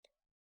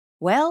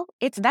Well,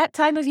 it's that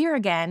time of year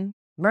again,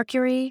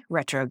 Mercury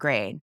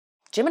retrograde.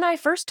 Jim and I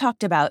first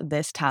talked about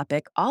this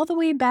topic all the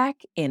way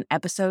back in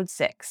episode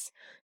 6.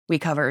 We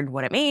covered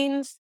what it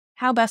means,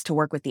 how best to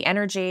work with the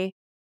energy,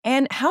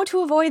 and how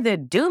to avoid the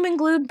doom and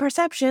gloom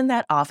perception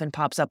that often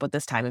pops up with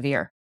this time of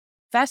year.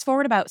 Fast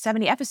forward about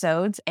 70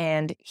 episodes,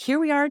 and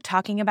here we are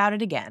talking about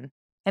it again.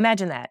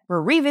 Imagine that.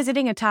 We're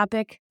revisiting a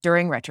topic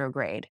during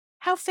retrograde.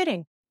 How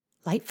fitting.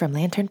 Light from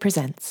Lantern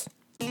presents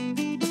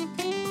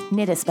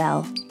Knit a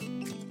Spell.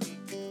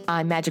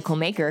 I'm magical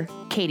maker,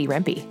 Katie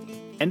Rempe.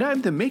 And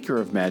I'm the maker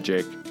of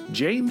magic,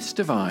 James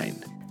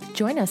Devine.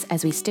 Join us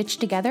as we stitch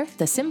together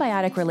the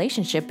symbiotic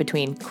relationship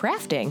between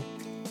crafting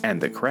and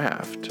the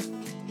craft.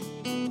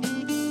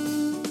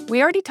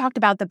 We already talked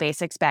about the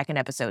basics back in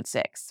episode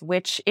 6,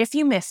 which, if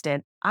you missed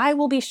it, I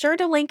will be sure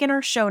to link in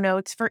our show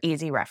notes for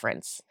easy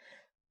reference.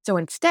 So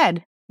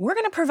instead, we're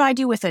going to provide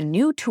you with a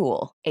new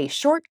tool, a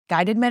short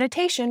guided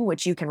meditation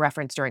which you can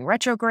reference during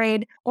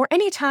retrograde or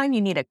anytime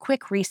you need a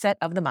quick reset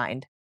of the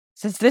mind.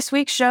 Since this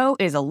week's show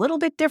is a little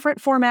bit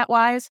different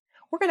format-wise,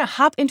 we're going to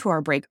hop into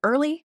our break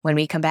early. When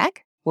we come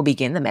back, we'll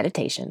begin the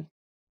meditation.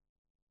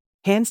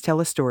 Hands tell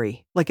a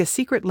story. Like a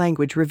secret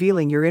language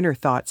revealing your inner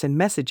thoughts and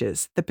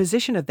messages, the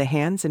position of the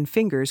hands and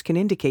fingers can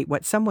indicate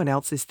what someone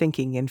else is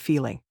thinking and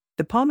feeling.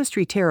 The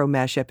Palmistry Tarot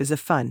Mashup is a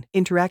fun,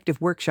 interactive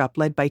workshop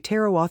led by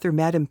tarot author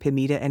Madame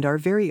Pimita and our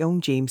very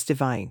own James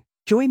Devine.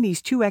 Join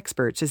these two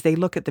experts as they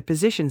look at the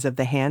positions of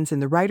the hands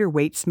in the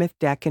Rider-Waite-Smith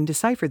deck and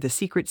decipher the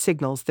secret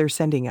signals they're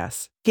sending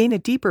us. Gain a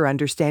deeper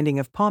understanding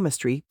of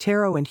palmistry,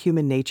 tarot, and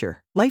human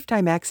nature.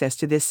 Lifetime access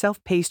to this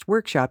self-paced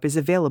workshop is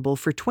available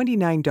for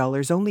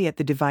 $29 only at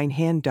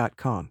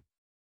thedivinehand.com.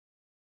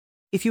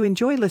 If you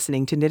enjoy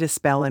listening to Knit a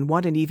Spell and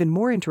want an even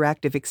more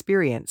interactive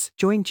experience,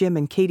 join Jim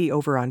and Katie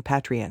over on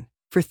Patreon.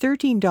 For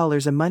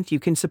 $13 a month, you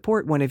can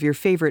support one of your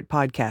favorite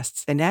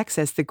podcasts and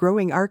access the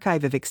growing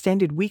archive of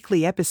extended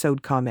weekly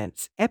episode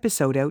comments,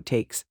 episode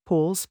outtakes,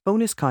 polls,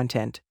 bonus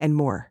content, and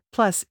more.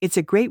 Plus, it's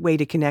a great way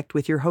to connect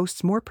with your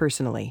hosts more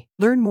personally.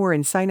 Learn more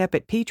and sign up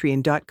at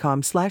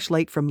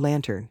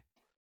patreon.com/lightfromlantern.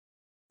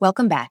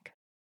 Welcome back.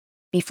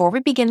 Before we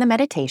begin the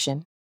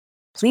meditation,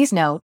 please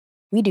note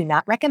we do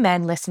not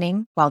recommend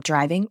listening while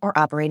driving or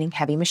operating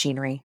heavy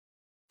machinery.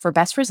 For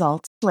best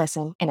results,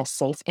 listen in a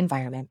safe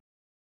environment.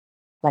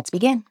 Let's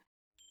begin.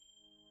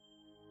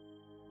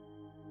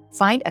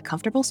 Find a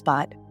comfortable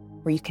spot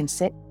where you can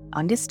sit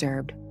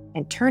undisturbed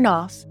and turn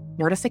off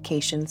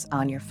notifications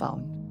on your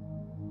phone.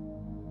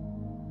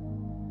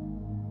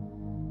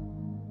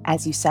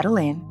 As you settle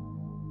in,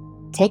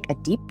 take a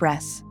deep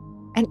breath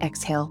and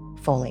exhale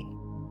fully.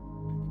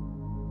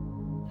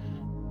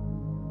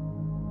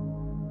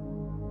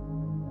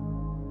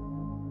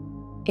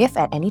 If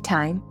at any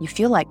time you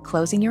feel like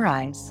closing your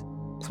eyes,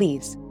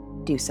 please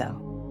do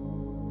so.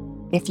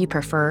 If you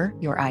prefer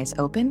your eyes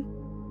open,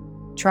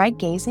 try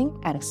gazing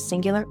at a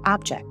singular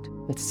object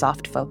with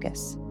soft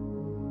focus.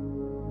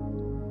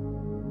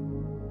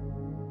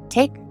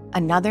 Take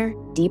another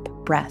deep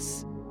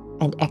breath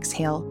and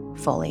exhale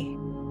fully.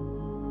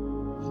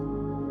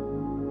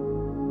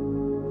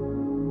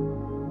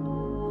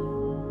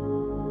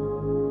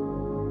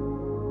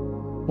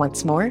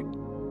 Once more,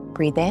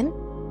 breathe in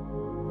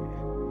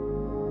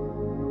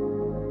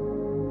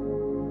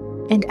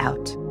and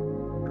out.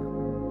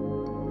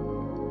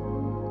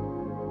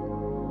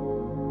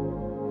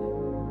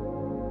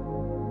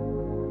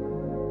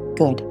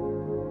 Good.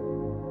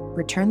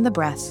 Return the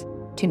breath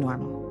to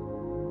normal.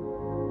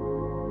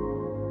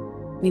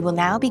 We will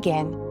now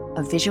begin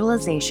a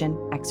visualization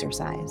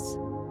exercise.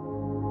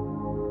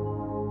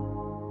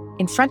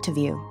 In front of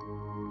you,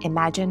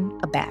 imagine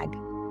a bag.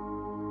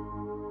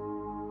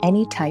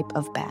 Any type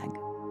of bag.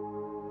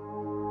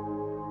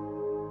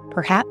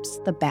 Perhaps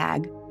the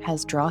bag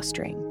has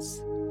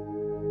drawstrings.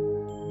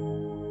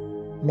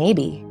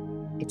 Maybe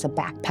it's a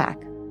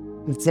backpack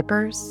with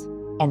zippers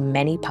and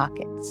many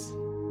pockets.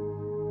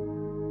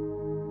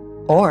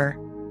 Or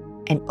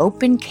an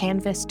open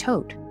canvas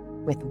tote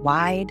with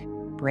wide,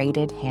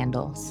 braided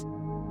handles.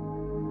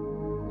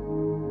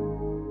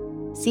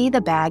 See the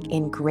bag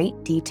in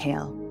great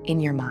detail in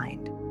your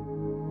mind.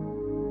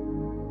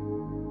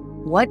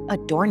 What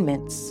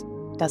adornments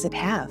does it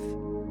have?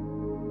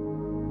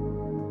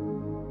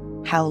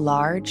 How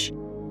large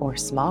or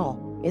small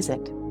is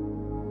it?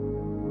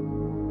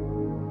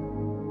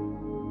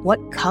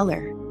 What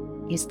color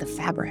is the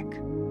fabric?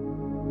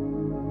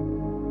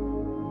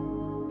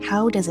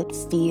 How does it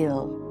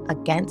feel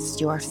against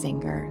your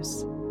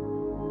fingers?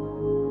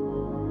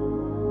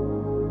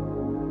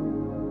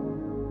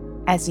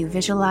 As you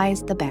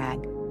visualize the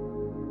bag,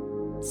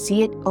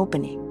 see it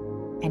opening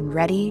and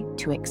ready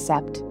to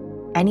accept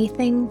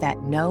anything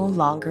that no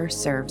longer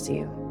serves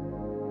you.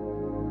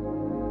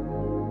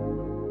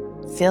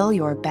 Fill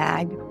your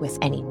bag with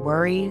any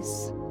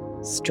worries,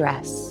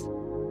 stress,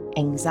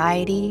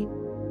 anxiety,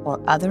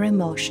 or other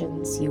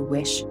emotions you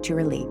wish to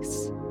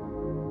release.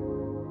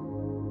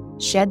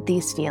 Shed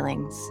these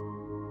feelings,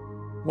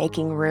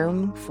 making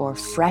room for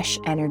fresh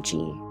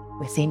energy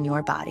within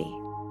your body.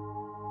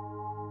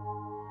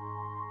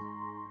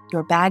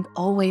 Your bag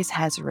always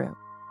has room,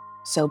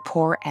 so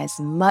pour as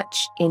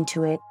much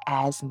into it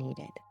as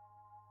needed.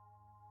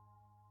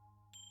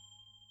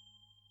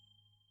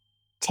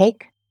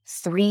 Take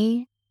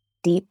 3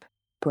 deep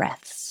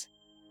breaths.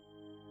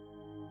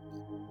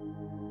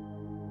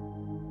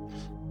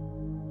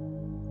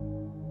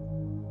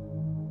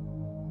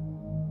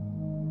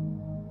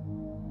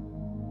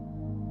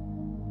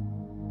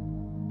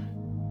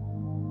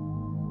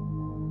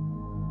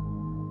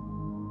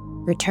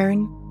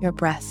 Return your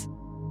breath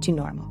to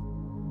normal.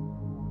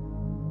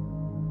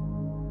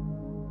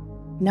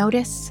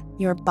 Notice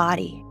your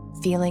body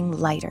feeling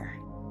lighter.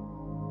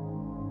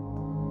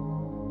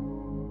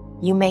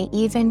 You may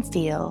even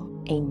feel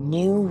a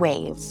new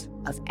wave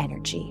of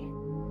energy.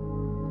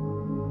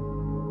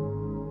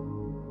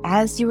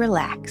 As you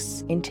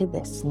relax into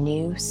this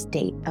new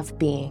state of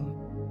being,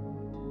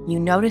 you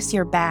notice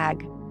your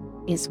bag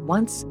is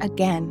once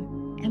again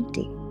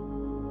empty.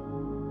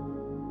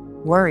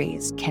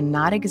 Worries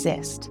cannot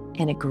exist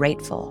in a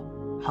grateful,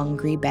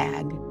 hungry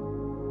bag.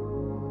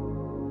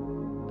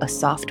 A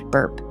soft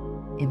burp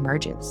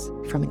emerges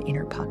from an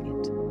inner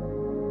pocket.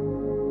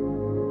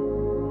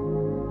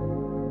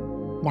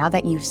 Now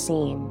that you've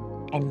seen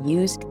and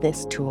used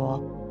this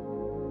tool,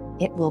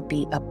 it will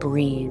be a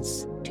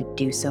breeze to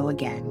do so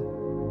again.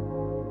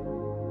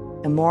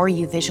 The more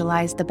you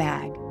visualize the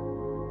bag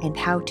and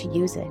how to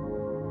use it,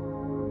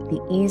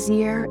 the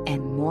easier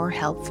and more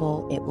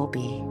helpful it will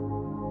be.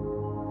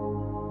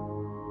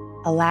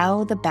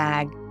 Allow the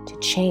bag to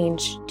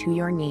change to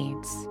your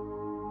needs.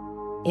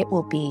 It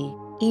will be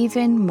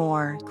even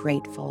more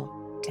grateful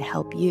to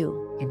help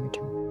you in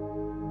return.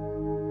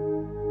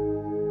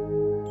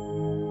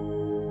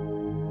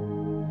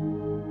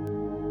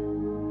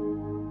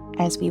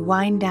 As we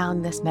wind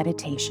down this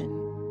meditation,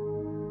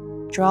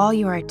 draw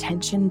your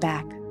attention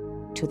back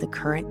to the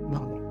current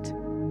moment.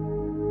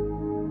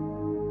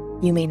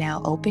 You may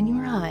now open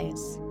your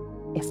eyes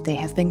if they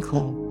have been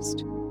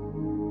closed.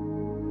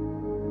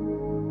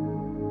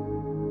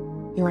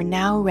 You are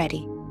now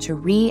ready to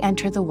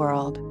re-enter the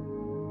world,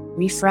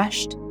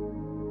 refreshed,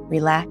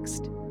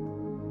 relaxed,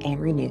 and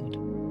renewed.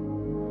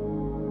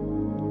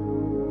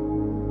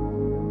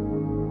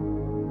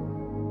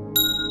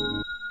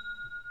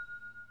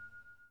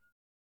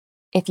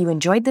 If you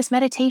enjoyed this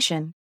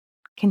meditation,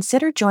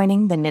 consider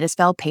joining the Knit a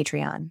Spell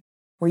Patreon,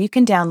 where you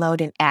can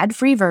download an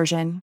ad-free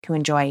version to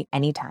enjoy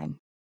anytime.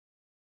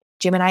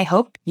 Jim and I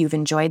hope you've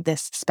enjoyed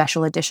this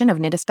special edition of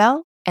Knit a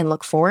Spell and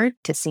look forward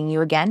to seeing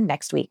you again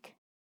next week.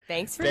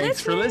 Thanks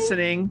for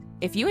listening.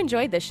 If you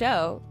enjoyed the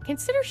show,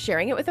 consider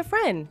sharing it with a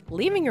friend,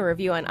 leaving a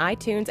review on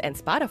iTunes and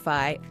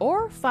Spotify,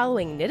 or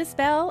following Knit a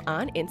Spell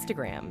on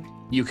Instagram.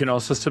 You can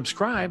also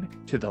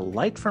subscribe to the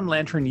Light from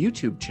Lantern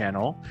YouTube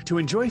channel to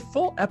enjoy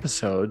full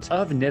episodes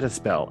of Knit a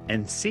Spell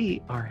and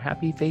see our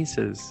happy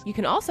faces. You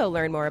can also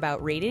learn more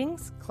about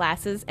readings,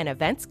 classes, and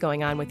events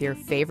going on with your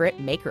favorite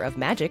maker of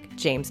magic,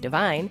 James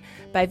Devine,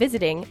 by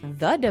visiting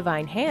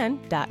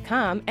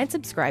thedivinehand.com and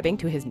subscribing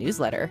to his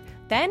newsletter.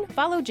 Then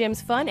follow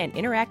Jim's fun and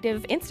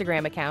interactive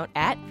Instagram account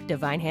at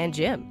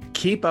DivineHandJim.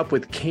 Keep up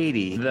with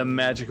Katie, the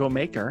magical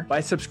maker, by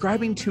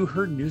subscribing to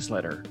her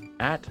newsletter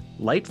at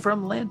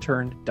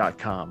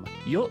lightfromlantern.com.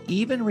 You'll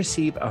even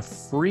receive a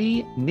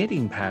free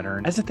knitting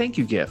pattern as a thank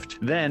you gift.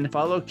 Then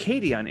follow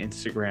Katie on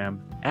Instagram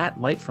at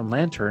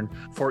lightfromlantern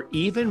for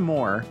even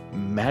more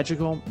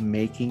magical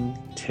making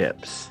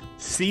tips.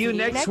 See you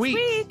next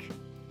week.